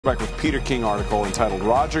Back with Peter King article entitled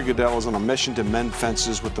 "Roger Goodell is on a mission to mend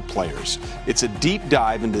fences with the players." It's a deep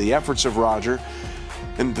dive into the efforts of Roger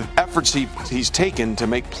and the efforts he's taken to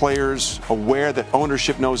make players aware that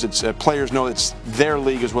ownership knows players know it's their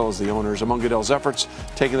league as well as the owners. Among Goodell's efforts,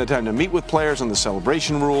 taking the time to meet with players on the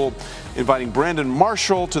celebration rule, inviting Brandon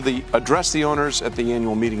Marshall to address the owners at the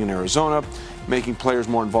annual meeting in Arizona, making players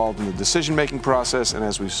more involved in the decision-making process, and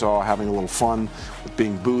as we saw, having a little fun with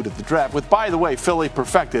being booed at the draft, with, by the way, Philly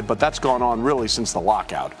perfected, but that's gone on really since the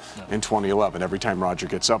lockout in 2011. Every time Roger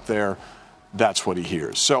gets up there, that's what he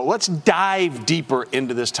hears. So let's dive deeper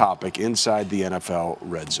into this topic inside the NFL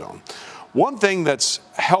Red Zone. One thing that's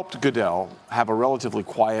helped Goodell have a relatively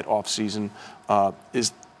quiet offseason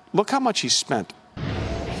is look how much he spent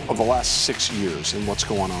of the last 6 years and what's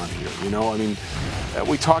going on here. You know, I mean,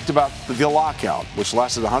 we talked about the lockout, which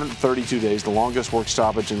lasted 132 days, the longest work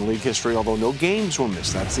stoppage in league history, although no games were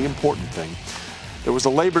missed. That's the important thing. There was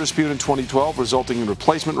a labor dispute in 2012, resulting in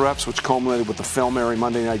replacement refs, which culminated with the Hail Mary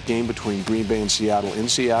Monday night game between Green Bay and Seattle in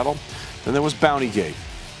Seattle. Then there was Bountygate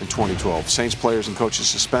in 2012. Saints players and coaches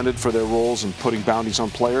suspended for their roles in putting bounties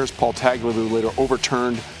on players. Paul Tagliabue later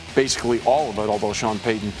overturned basically all of it, although Sean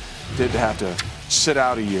Payton did have to sit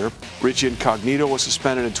out a year. Richie Incognito was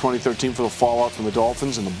suspended in 2013 for the fallout from the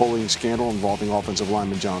Dolphins and the bullying scandal involving offensive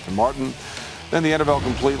lineman Jonathan Martin. Then the NFL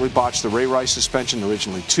completely botched the Ray Rice suspension,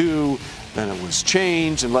 originally 2. Then it was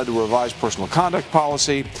changed and led to a revised personal conduct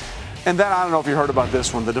policy. And then, I don't know if you heard about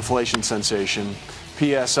this one, the deflation sensation.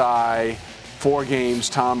 PSI, 4 games,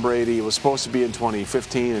 Tom Brady. It was supposed to be in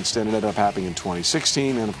 2015. Instead, it ended up happening in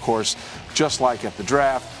 2016. And, of course, just like at the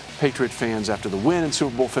draft, Patriot fans, after the win in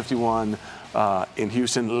Super Bowl 51 in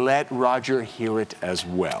Houston, let Roger hear it as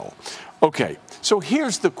well. Okay, so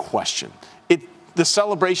here's the question. The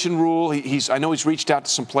celebration rule, I know he's reached out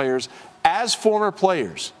to some players. As former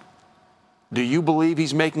players, do you believe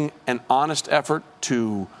he's making an honest effort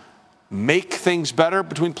to make things better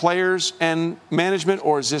between players and management,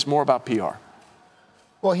 or is this more about PR?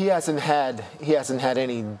 Well, he hasn't had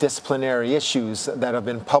any disciplinary issues that have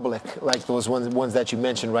been public, like those ones that you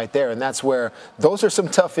mentioned right there, and that's where those are some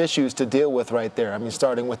tough issues to deal with right there. I mean,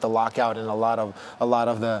 starting with the lockout and a lot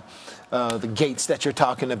of the gates that you're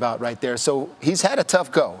talking about right there. So he's had a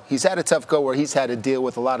tough go. He's had a tough go where he's had to deal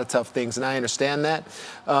with a lot of tough things, and I understand that.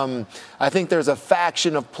 I think there's a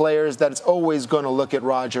faction of players that's always going to look at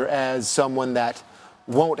Roger as someone that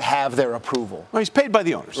won't have their approval. Well, he's paid by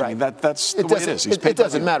the owners. Right. I mean, that's the way it is. It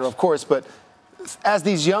doesn't matter, of course, but as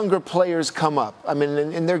these younger players come up, I mean,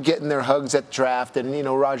 and they're getting their hugs at draft, and, you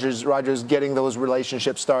know, Roger's getting those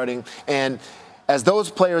relationships starting, and as those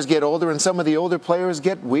players get older and some of the older players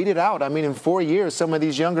get weeded out, I mean, in 4 years, some of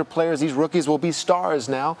these younger players, these rookies will be stars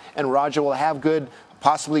now, and Roger will have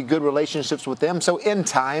possibly good relationships with them. So in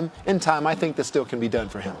time, I think this still can be done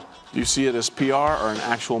for him. Do you see it as PR or an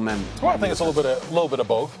actual men? Well, I think it's a little bit of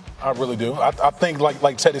both. I really do. I think,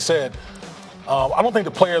 like Teddy said, I don't think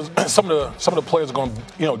the players, some of the players are going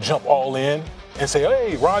to, jump all in and say,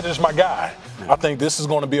 "Hey, Roger's my guy." I think this is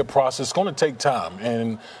going to be a process. It's going to take time,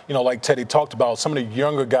 and like Teddy talked about, some of the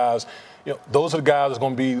younger guys. Those are the guys that are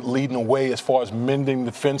going to be leading the way as far as mending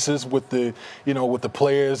the fences with the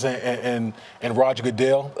players and Roger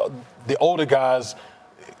Goodell. The older guys,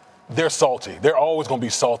 they're salty. They're always going to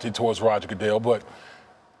be salty towards Roger Goodell, but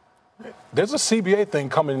there's a CBA thing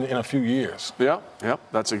coming in a few years. Yeah,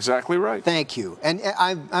 that's exactly right. Thank you. And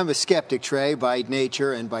I'm a skeptic, Trey, by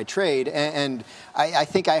nature and by trade, and I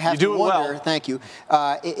think I have to wonder. Well. Thank you.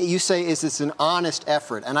 You say, is this an honest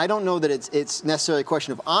effort? And I don't know that it's necessarily a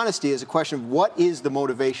question of honesty. It's a question of what is the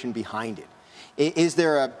motivation behind it.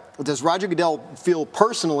 Does Roger Goodell feel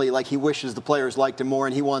personally like he wishes the players liked him more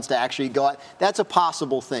and he wants to actually go out? That's a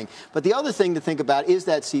possible thing. But the other thing to think about is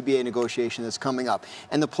that CBA negotiation that's coming up.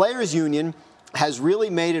 And the Players Union has really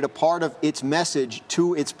made it a part of its message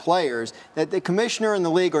to its players that the commissioner and the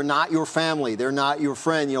league are not your family. They're not your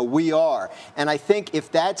friend. We are. And I think if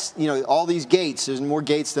that's, all these gates, there's more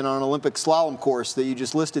gates than on an Olympic slalom course that you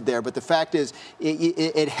just listed there. But the fact is,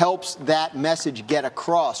 it helps that message get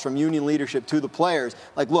across from union leadership to the players.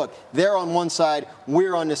 Like, look, they're on one side,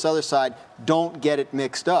 we're on this other side. Don't get it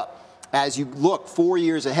mixed up. As you look 4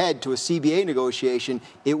 years ahead to a CBA negotiation,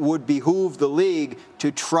 it would behoove the league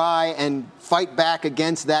to try and fight back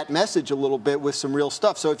against that message a little bit with some real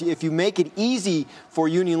stuff. So if you make it easy for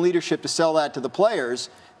union leadership to sell that to the players,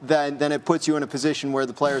 then it puts you in a position where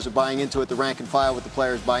the players are buying into it, the rank and file with the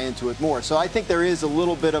players buy into it more. So I think there is a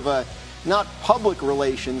little bit of a, not public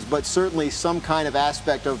relations, but certainly some kind of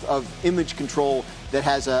aspect of image control that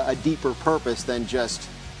has a deeper purpose than just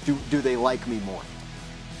do they like me more.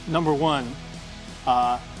 Number one,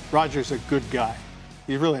 Roger's a good guy.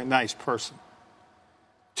 He's really a nice person.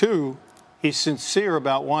 2, he's sincere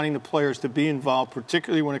about wanting the players to be involved,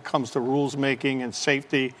 particularly when it comes to rules making and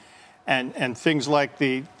safety and things like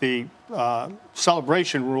the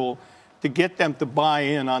celebration rule, to get them to buy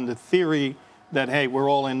in on the theory that, hey, we're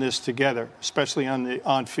all in this together, especially on the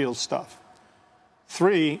on-field stuff.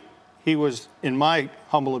 3, he was, in my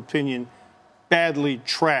humble opinion, badly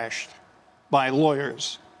trashed by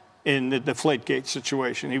lawyers in the Deflategate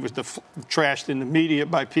situation. He was trashed in the media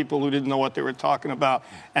by people who didn't know what they were talking about,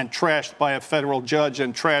 and trashed by a federal judge,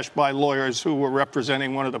 and trashed by lawyers who were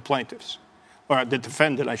representing one of the plaintiffs, or the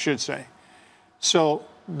defendant, I should say. So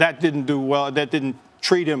that didn't do well. That didn't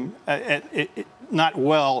treat him not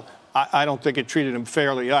well. I don't think it treated him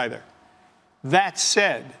fairly either. That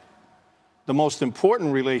said, the most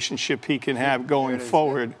important relationship he can have going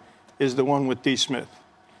forward is the one with D. Smith.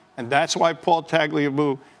 And that's why Paul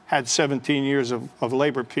Tagliabue had 17 years of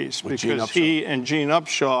labor peace, because he and Gene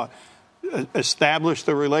Upshaw established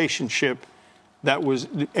a relationship that was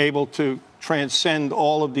able to transcend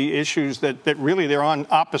all of the issues that really they're on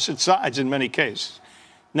opposite sides in many cases.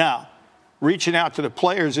 Now, reaching out to the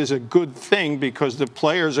players is a good thing because the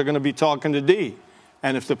players are going to be talking to D.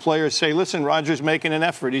 And if the players say, listen, Roger's making an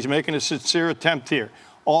effort, he's making a sincere attempt here.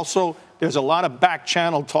 Also, there's a lot of back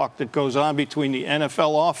channel talk that goes on between the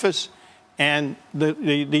NFL office and the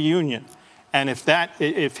union. And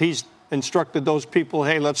if he's instructed those people,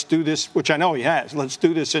 hey, let's do this, which I know he has, let's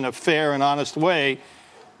do this in a fair and honest way,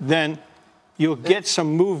 then you'll get some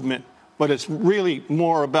movement. But it's really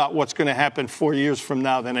more about what's going to happen 4 years from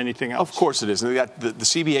now than anything else. Of course it is. And the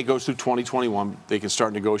CBA goes through 2021. They can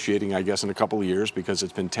start negotiating, I guess, in a couple of years because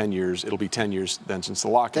it's been 10 years. It'll be 10 years then since the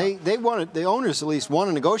lockout. The owners at least want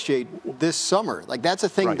to negotiate this summer. Like, that's a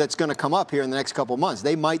thing that's going to come up here in the next couple of months.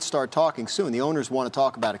 They might start talking soon. The owners want to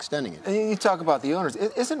talk about extending it. And you talk about the owners.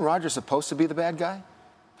 Isn't Roger supposed to be the bad guy?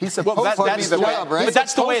 He's supposed to be the bad guy, right? But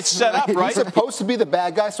that's the way it's set up, right? He's supposed to be the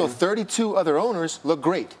bad guy, so 32 other owners look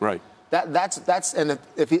great. Right. And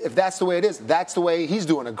if that's the way it is, that's the way he's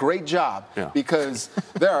doing a great job. Yeah. Because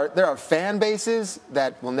there are fan bases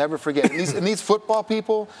that will never forget. And these football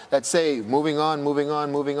people that say moving on, moving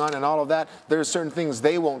on, moving on, and all of that, there are certain things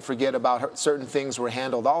they won't forget about. Certain things were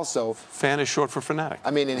handled also. Fan is short for fanatic.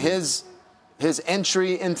 I mean, in his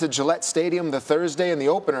entry into Gillette Stadium the Thursday in the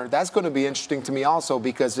opener, that's going to be interesting to me also,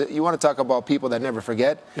 because you want to talk about people that never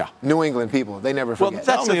forget. Yeah. New England people, they never forget. Well,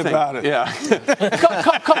 that's the thing about it. Yeah.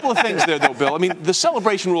 A couple of things there, though, Bill. I mean, the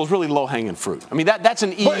celebration rule is really low-hanging fruit. I mean, that's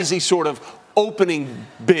an easy sort of opening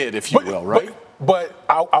bid, if you will, right? But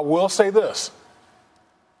I will say this.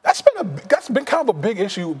 That's been kind of a big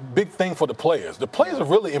issue, big thing for the players. The players have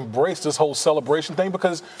really embraced this whole celebration thing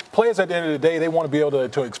because players at the end of the day, they want to be able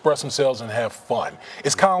to express themselves and have fun.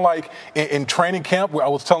 It's kind of like in training camp where I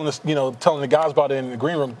was telling the guys about it in the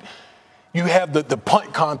green room. You have the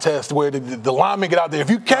punt contest where the linemen get out there. If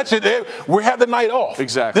you catch it, we have the night off.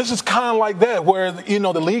 Exactly. This is kind of like that where,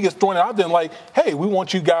 the league is throwing it out there and like, hey, we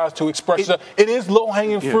want you guys to express yourself. It is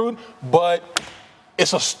low-hanging fruit, but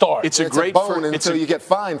it's a start. It's a great bone until you get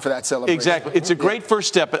fined for that celebration. Exactly. It's a great first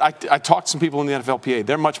step. But I talked to some people in the NFLPA.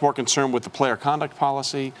 They're much more concerned with the player conduct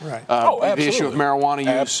policy, the issue of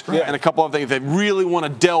marijuana use, and a couple of things. They really want to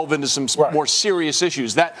delve into some more serious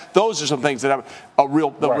issues. Those are some things that have a real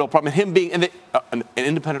problem. And him being an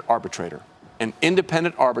independent arbitrator. An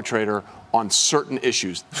independent arbitrator on certain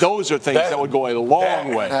issues. Those are things that would go a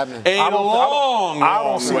long way. I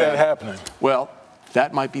don't see that happening. Well,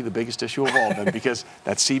 that might be the biggest issue of all of them, because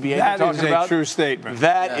that CBA that they're talking about, is a true statement.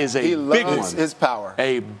 That is a big one. His power.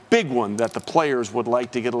 A big one that the players would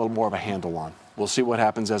like to get a little more of a handle on. We'll see what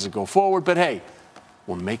happens as it go forward, but hey,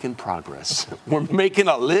 we're making progress. We're making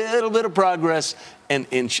a little bit of progress, an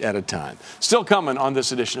inch at a time. Still coming on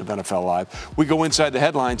this edition of NFL Live. We go inside the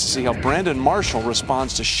headlines to see how Brandon Marshall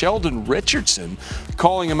responds to Sheldon Richardson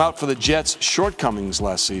calling him out for the Jets' shortcomings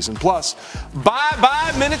last season. Plus,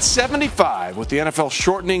 bye-bye minute 75 with the NFL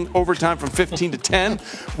shortening overtime from 15 to 10.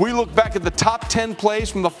 We look back at the top 10 plays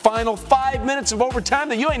from the final 5 minutes of overtime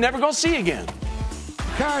that you ain't never going to see again.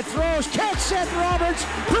 Carr throws, catch Seth Roberts,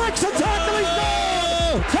 breaks the tackle, he's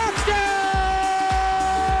gone! Touchdown!